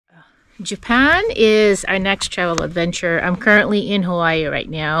Japan is our next travel adventure. I'm currently in Hawaii right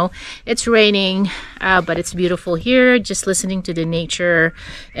now. It's raining, but it's beautiful here, just listening to the nature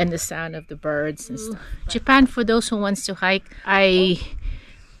and the sound of the birds and stuff. Japan, for those who wants to hike, I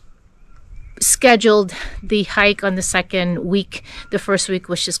scheduled the hike on the second week. The first week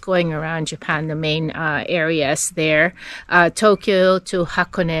was just going around Japan, the main areas there. Tokyo to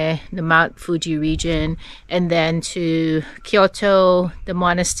Hakone, the Mount Fuji region, and then to Kyoto, the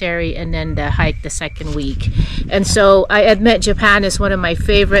monastery, and then the hike the second week. And so I admit Japan is one of my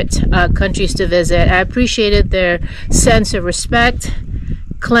favorite countries to visit. I appreciated their sense of respect,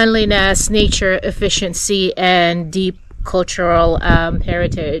 cleanliness, nature, efficiency, and deep cultural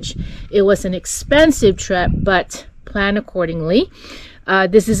heritage. It was an expensive trip, but plan accordingly.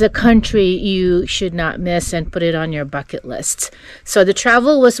 This is a country you should not miss and put it on your bucket list. So the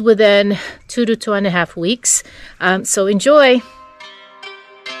travel was within 2 to 2.5 weeks. So enjoy.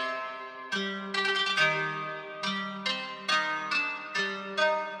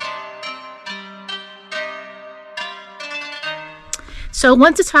 So I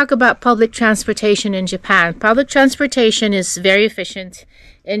want to talk about public transportation in Japan. Public transportation is very efficient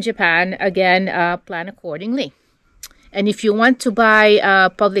in Japan. Again, plan accordingly. And if you want to buy a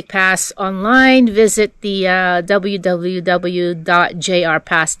public pass online, visit the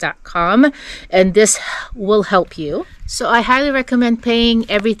www.jrpass.com, and this will help you. So I highly recommend paying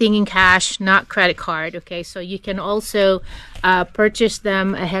everything in cash, not credit card. Okay, so you can also purchase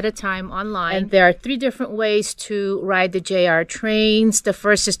them ahead of time online. And there are 3 different ways to ride the JR trains. The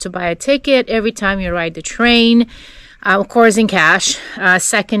first is to buy a ticket every time you ride the train. Of course, in cash.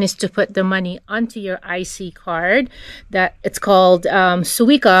 Second is to put the money onto your IC card. That it's called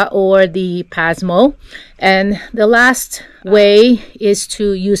Suica or the Pasmo. And the last way is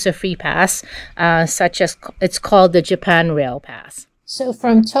to use a free pass, such as it's called the Japan Rail Pass. So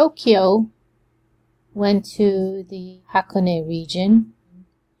from Tokyo, went to the Hakone region,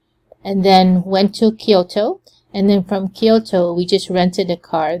 and then went to Kyoto. And then from Kyoto, we just rented a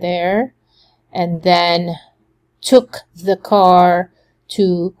car there, and then took the car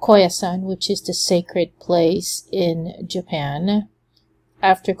to Koyasan, which is the sacred place in Japan.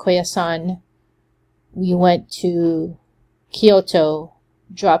 After Koyasan, we went to Kyoto,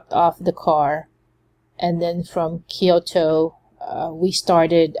 dropped off the car, and then from Kyoto, we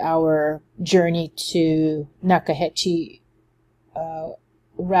started our journey to Nakahechi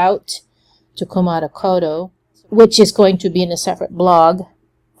route to Komada-Kodo, which is going to be in a separate blog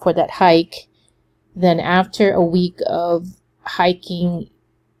for that hike. Then after a week of hiking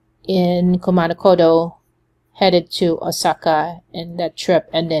in Komada-Kodo, headed to Osaka, and that trip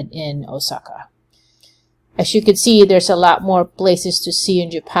ended in Osaka. As you can see, there's a lot more places to see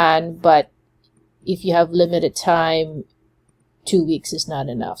in Japan, but if you have limited time, 2 weeks is not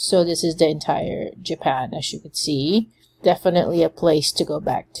enough. So this is the entire Japan, as you can see. Definitely a place to go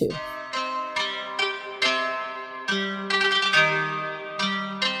back to.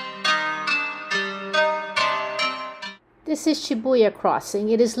 This is Shibuya Crossing.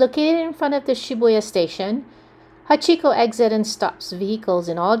 It is located in front of the Shibuya station. Hachiko exits and stops vehicles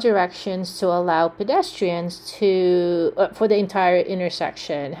in all directions to allow pedestrians to for the entire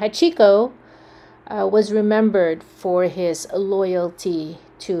intersection. Hachiko was remembered for his loyalty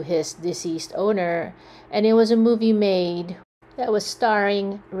to his deceased owner, and it was a movie made that was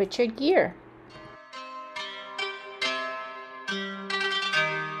starring Richard Gere.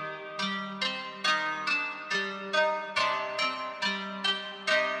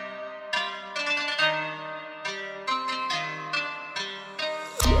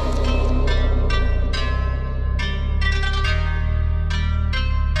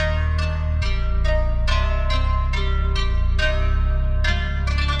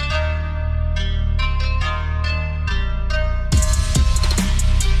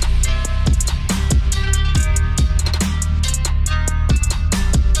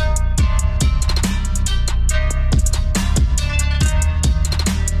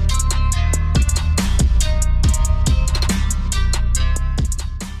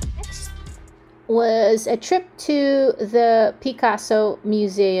 Was a trip to the Picasso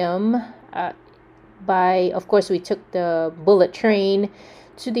Museum. Of course, we took the bullet train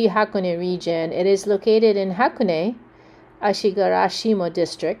to the Hakone region. It is located in Hakone, Ashigarashimo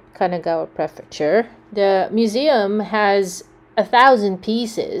district, Kanagawa prefecture. The museum has 1,000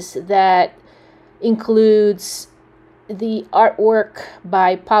 pieces that includes the artwork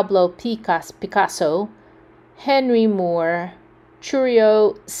by Pablo Picasso, Henry Moore,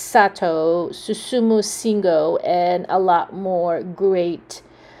 Churio Sato, Susumu Shingo, and a lot more great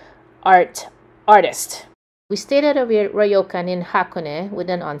artists. We stayed at a ryokan in Hakone with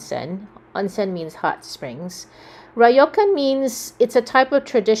an onsen. Onsen means hot springs. Ryokan means it's a type of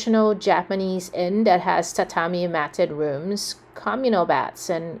traditional Japanese inn that has tatami matted rooms, communal baths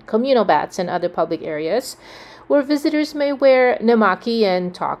and other public areas where visitors may wear nemaki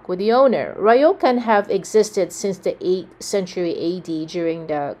and talk with the owner. Ryokan have existed since the 8th century AD during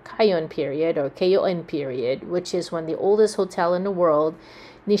the Keion period, which is when the oldest hotel in the world,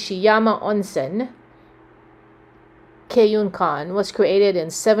 Nishiyama Onsen Keiunkan, was created in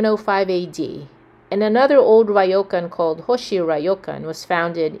 705 AD. And another old ryokan called Hoshi Ryokan was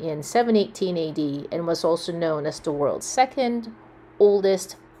founded in 718 AD and was also known as the world's second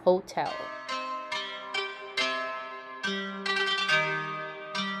oldest hotel.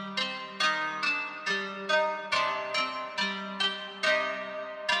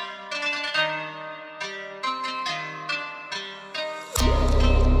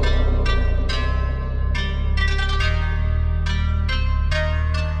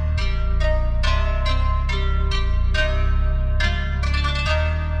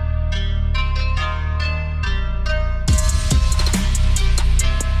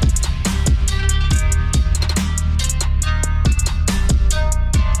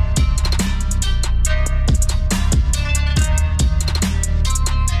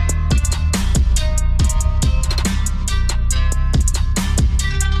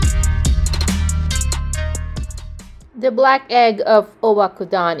 The Black Egg of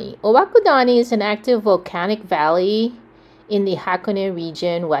Owakudani. Owakudani is an active volcanic valley in the Hakone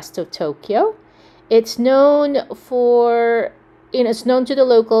region west of Tokyo. It's known to the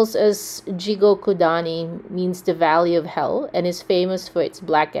locals as Jigokudani, means the Valley of Hell, and is famous for its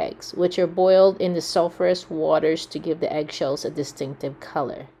black eggs, which are boiled in the sulfurous waters to give the eggshells a distinctive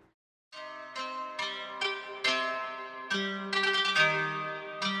color.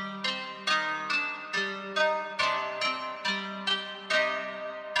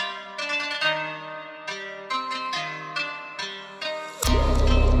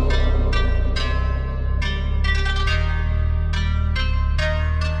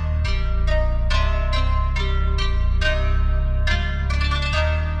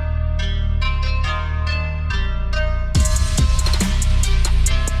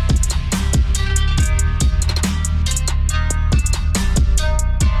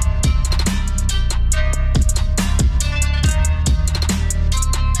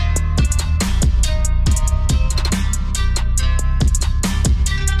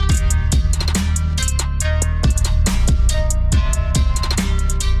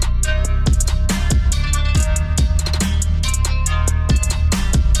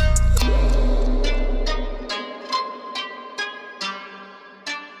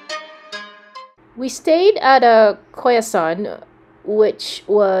 We stayed at a koyasan, which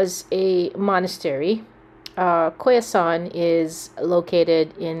was a monastery. Koyasan is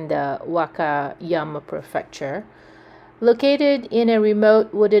located in the Wakayama Prefecture. Located in a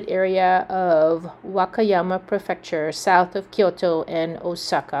remote wooded area of Wakayama Prefecture, south of Kyoto and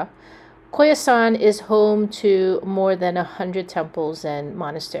Osaka, Koyasan is home to more than 100 temples and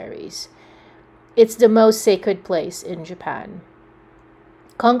monasteries. It's the most sacred place in Japan.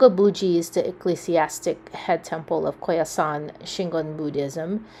 Kongobuji is the ecclesiastic head temple of Koyasan Shingon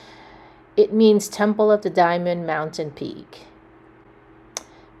Buddhism. It means Temple of the Diamond Mountain Peak.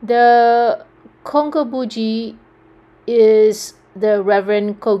 The Kongobuji is the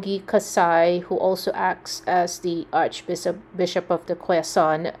Reverend Kogi Kasai, who also acts as the Archbishop of the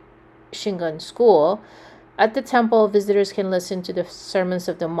Koyasan Shingon School. At the temple, visitors can listen to the sermons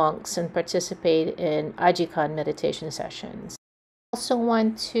of the monks and participate in Ajikan meditation sessions. I also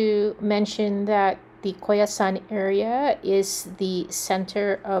want to mention that the Koyasan area is the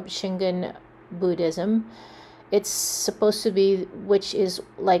center of Shingon Buddhism. It's supposed to be, which is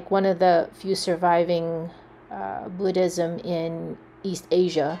like one of the few surviving Buddhism in East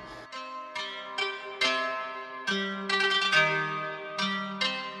Asia.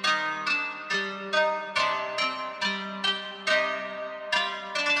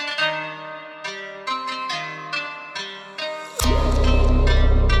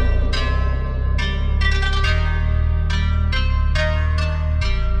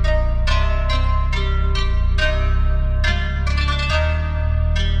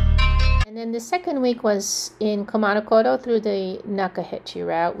 And the second week was in Kumanokoto through the Nakahechi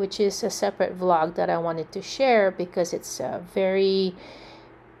route, which is a separate vlog that I wanted to share because it's a very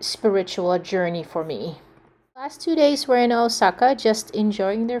spiritual journey for me. Last 2 days were in Osaka, just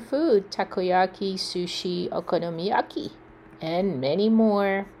enjoying their food, takoyaki, sushi, okonomiyaki, and many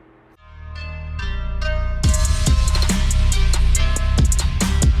more.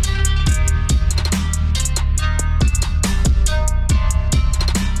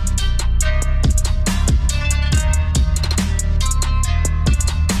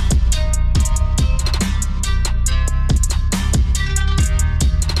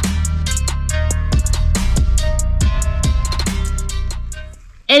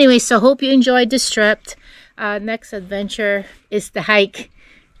 Anyway, so hope you enjoyed this trip. Next adventure is the hike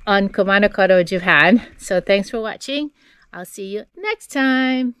on Kumano Kodo, Japan. So thanks for watching. I'll see you next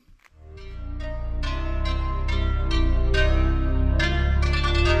time.